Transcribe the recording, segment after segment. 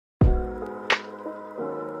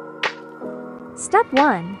Step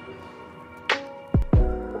 1.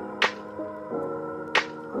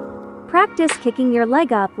 Practice kicking your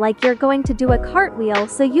leg up like you're going to do a cartwheel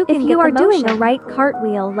so you can get the motion. If you are doing a right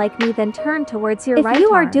cartwheel like me, then turn towards your right arm. If you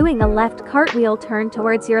are doing a left cartwheel, turn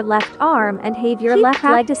towards your left arm and have your left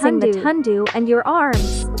leg practicing the tundu and your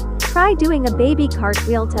arms. Try doing a baby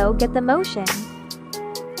cartwheel to get the motion.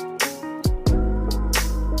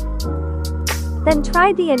 Then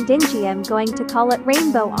try the Indingi, I'm going to call it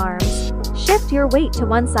rainbow arms. Shift your weight to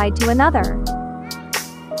one side to another.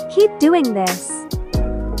 Keep doing this.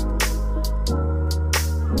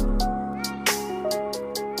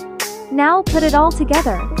 Now put it all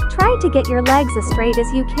together. Try to get your legs as straight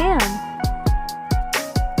as you can.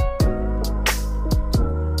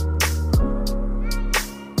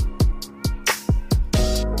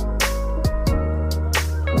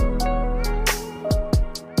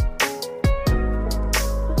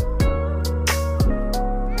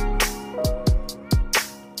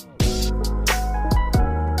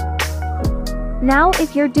 Now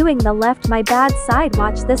if you're doing the left my bad side,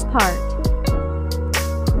 watch this part.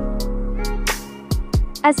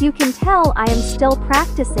 As you can tell, I am still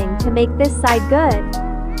practicing to make this side good.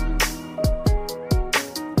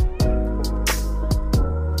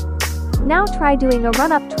 Now try doing a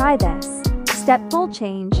run up, try this. Step full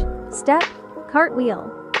change, step,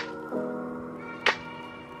 cartwheel.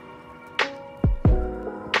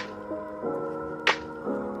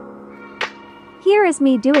 Here is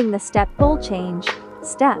me doing the step full change,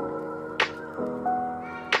 step.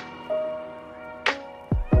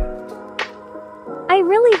 I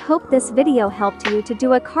really hope this video helped you to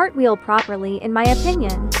do a cartwheel properly, in my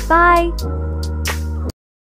opinion. Bye!